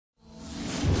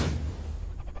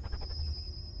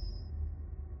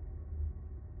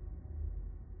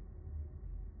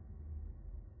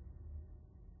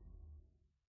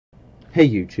Hey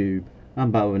YouTube,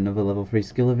 I'm back with another level 3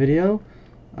 skiller video.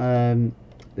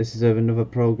 This is another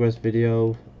progress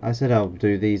video. I said I'll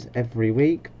do these every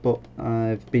week, but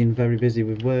I've been very busy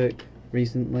with work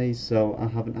recently, so I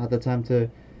haven't had the time to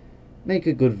make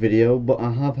a good video, but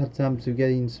I have had time to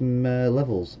gain some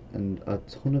levels and a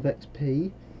ton of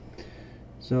XP.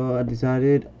 So I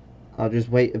decided I'll just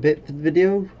wait a bit for the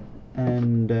video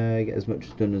and get as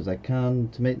much done as I can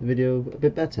to make the video a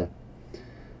bit better.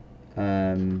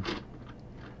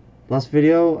 Last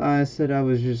video I said I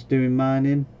was just doing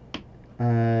mining.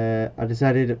 I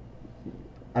decided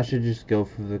I should just go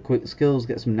for the quick skills,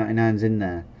 get some 99s in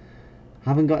there.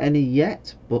 Haven't got any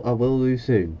yet, but I will do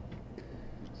soon.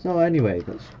 So anyway,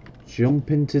 let's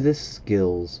jump into the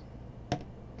skills.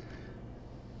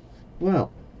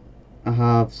 Well, I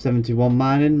have 71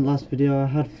 mining. Last video I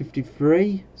had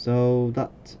 53, so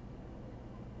that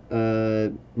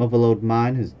Motherlode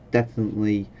mine has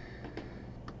definitely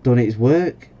done its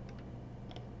work.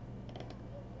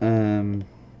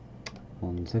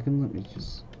 1 second, let me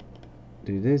just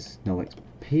do this. No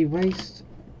XP waste.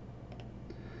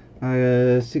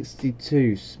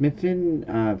 62 smithing.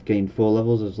 I've gained 4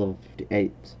 levels. I was level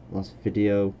 58 last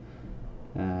video,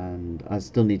 and I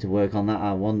still need to work on that.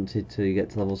 I wanted to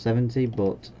get to level 70,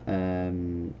 but I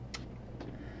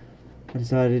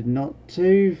decided not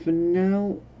to for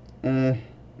now.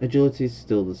 Agility is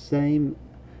still the same.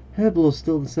 Herbal is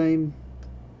still the same.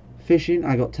 Fishing,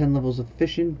 I got 10 levels of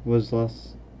fishing. Was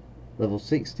last level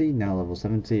 60, now level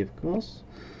 70 of course.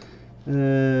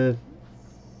 Thieving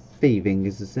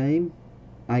is the same.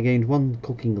 I gained 1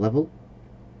 cooking level.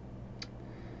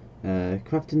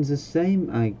 Crafting's the same.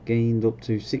 I gained up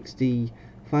to 60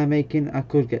 fire making. I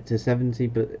could get to 70,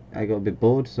 but I got a bit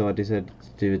bored, so I decided to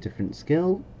do a different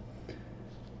skill.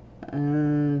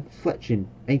 Fletching,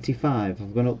 85.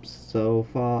 I've gone up so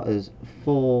far as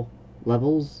 4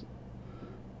 levels.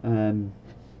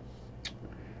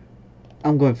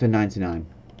 I'm going for 99.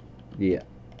 Yeah.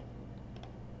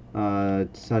 I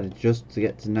decided just to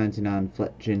get to 99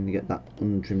 fletching to get that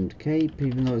untrimmed cape,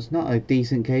 even though it's not a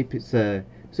decent cape. It's a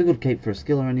good cape for a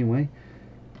skiller anyway.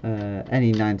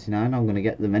 Any 99, I'm going to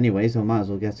get them anyway, so I might as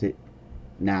well get it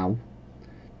now.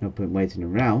 No point waiting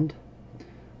around.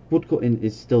 Woodcutting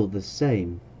is still the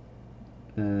same.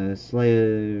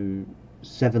 Slayer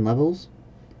 7 levels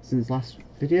since last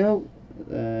video.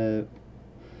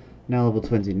 Now level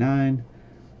 29.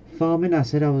 Farming, I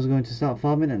said I was going to start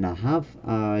farming, and I have.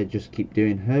 I just keep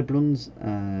doing herb runs.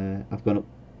 I've gone up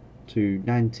to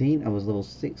 19. I was level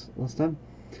 6 last time.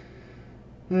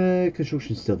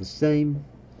 Construction still the same.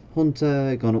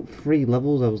 Hunter gone up 3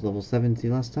 levels. I was level 70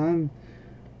 last time.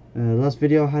 Last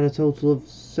video I had a total of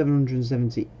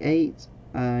 778.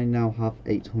 I now have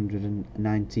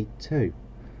 892.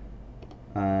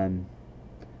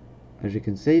 As you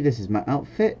can see, this is my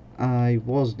outfit. I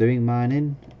was doing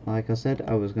mining. Like I said,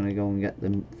 I was going to go and get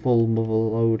the full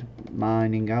Motherlode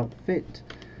mining outfit,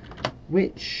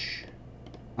 which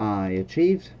I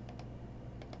achieved.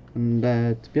 And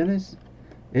to be honest,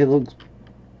 it looks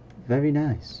very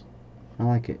nice. I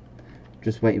like it.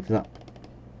 Just waiting for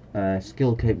that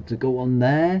skill cape to go on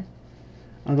there.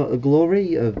 I got the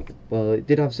glory of, well, it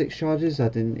did have 6 charges. I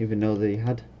didn't even know they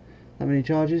had that many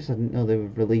charges. I didn't know they were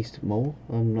released more.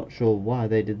 I'm not sure why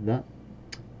they did that,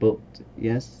 but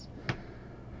yes.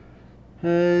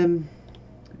 I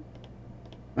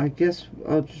guess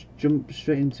I'll just jump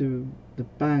straight into the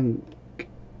bank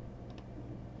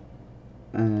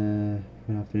when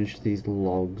I finish these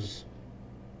logs.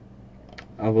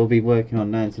 I will be working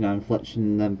on 99 fletching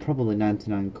and then probably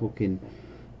 99 cooking,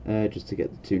 just to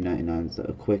get the 2 99s that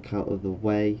are quick out of the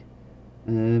way.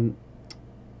 I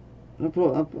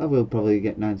will probably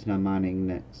get 99 mining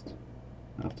next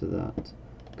after that,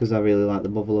 because I really like the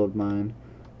Motherlode mine.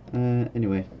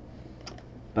 Anyway,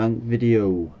 bank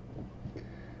video.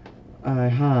 I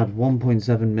had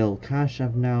 1.7 mil cash.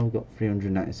 I've now got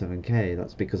 397k.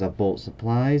 That's because I bought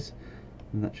supplies,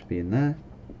 and that should be in there.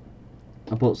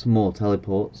 I bought some more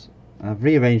teleports. I've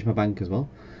rearranged my bank as well.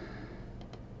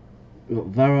 We've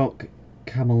got Varrock,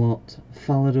 Camelot,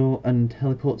 Falador, and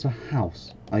teleport to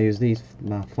house. I use these for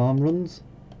my farm runs.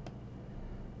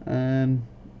 They're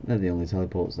the only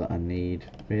teleports that I need,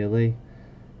 really.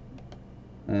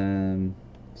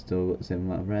 Still got the same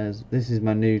amount of rares. This is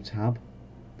my new tab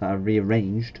that I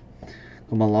rearranged.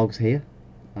 Got my logs here,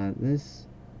 like this.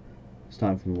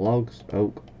 Starting from logs,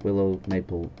 oak, willow,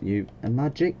 maple, yew, and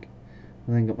magic.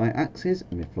 And then got my axes,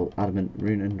 mithril, adamant,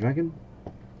 rune, and dragon.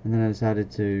 And then I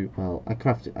decided to, well, I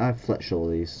fletched all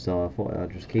these, so I thought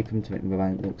I'd just keep them to make my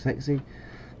bank look sexy.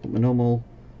 Got my normal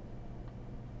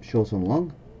short and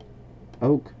long,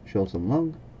 oak, short and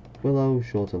long, willow,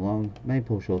 short and long,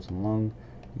 maple, short and long,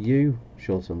 yew,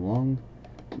 short and long,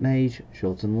 mage,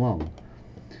 short and long.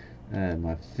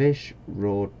 My fish,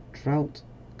 raw trout,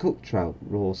 cooked trout,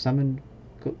 raw salmon,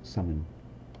 cooked salmon,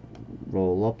 raw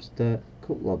lobster,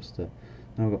 cooked lobster.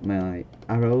 Now I've got my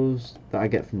arrows that I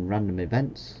get from random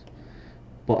events,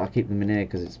 but I keep them in here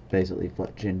because it's basically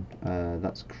fletching.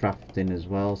 That's crafting as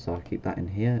well, so I keep that in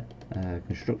here.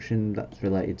 Construction, that's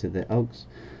related to the oaks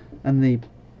and the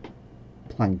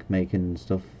plank making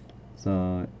stuff.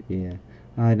 So yeah,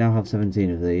 I now have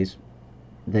 17 of these.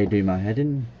 They do my head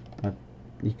in.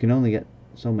 You can only get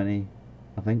so many,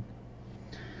 I think.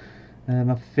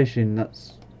 My fishing,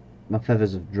 that's my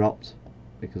feathers have dropped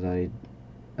because I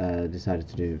decided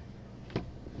to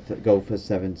go for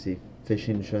 70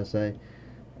 fishing, should I say.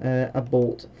 I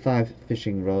bought 5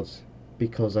 fishing rods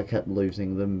because I kept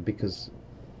losing them, because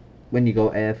when you go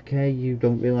AFK you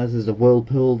don't realise there's a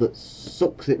whirlpool that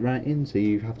sucks it right in, so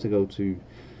you have to go to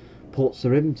Port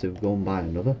Sarim to go and buy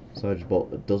another. So I just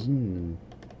bought a dozen and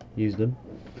used them.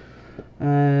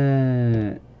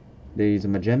 These are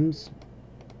my gems.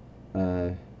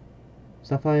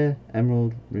 Sapphire,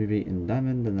 emerald, ruby and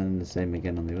diamond, and then the same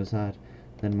again on the other side.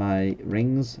 Then my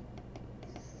rings.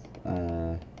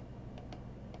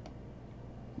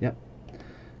 Yep.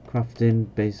 Crafting,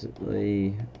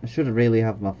 basically. I should really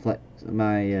have my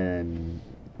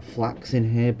flax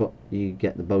in here, but you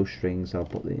get the bowstring, so I'll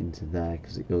put it into there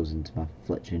because it goes into my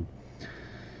fletching.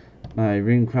 My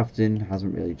rune crafting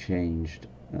hasn't really changed.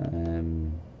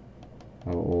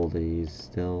 All these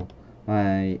still.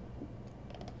 My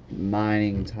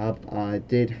mining tab, I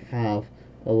did have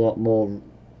a lot more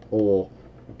ore,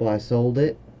 but I sold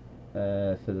it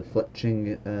for the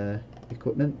fletching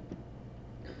equipment.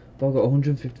 But I've got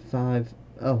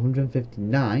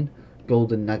 159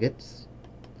 golden nuggets,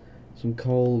 some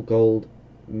coal, gold,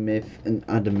 myth and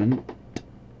adamant,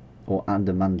 or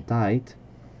adamantite.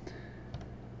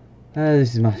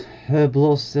 This is my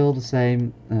herbal, still the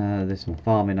same. This is my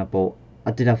farming.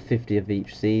 I did have 50 of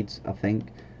each seeds, I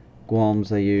think.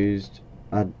 Guams I used.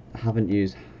 I haven't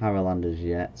used Harrowlanders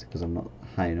yet because I'm not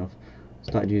high enough.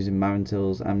 Started using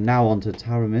Marantils. I'm now onto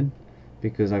Taramin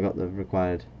because I got the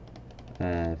required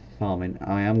farming.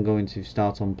 I am going to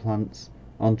start on plants,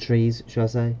 on trees, should I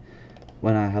say,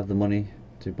 when I have the money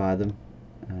to buy them.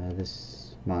 This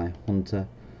is my hunter.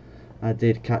 I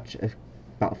did catch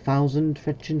about 1,000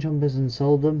 fetching chompers and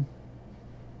sold them.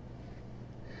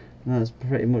 That's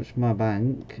pretty much my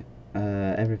bank.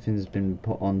 Everything's been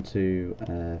put onto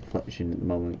fletching at the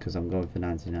moment because I'm going for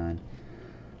 99.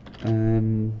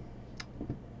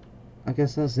 I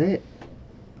guess that's it.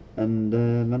 And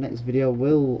my next video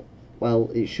will, well,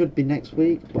 it should be next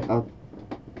week, but I'll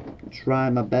try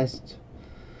my best.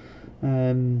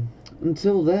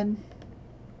 Until then,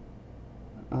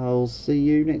 I'll see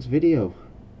you next video.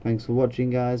 Thanks for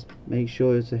watching, guys. Make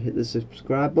sure to hit the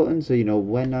subscribe button so you know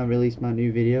when I release my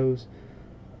new videos.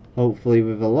 Hopefully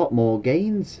with a lot more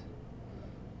gains.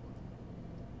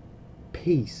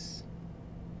 Peace.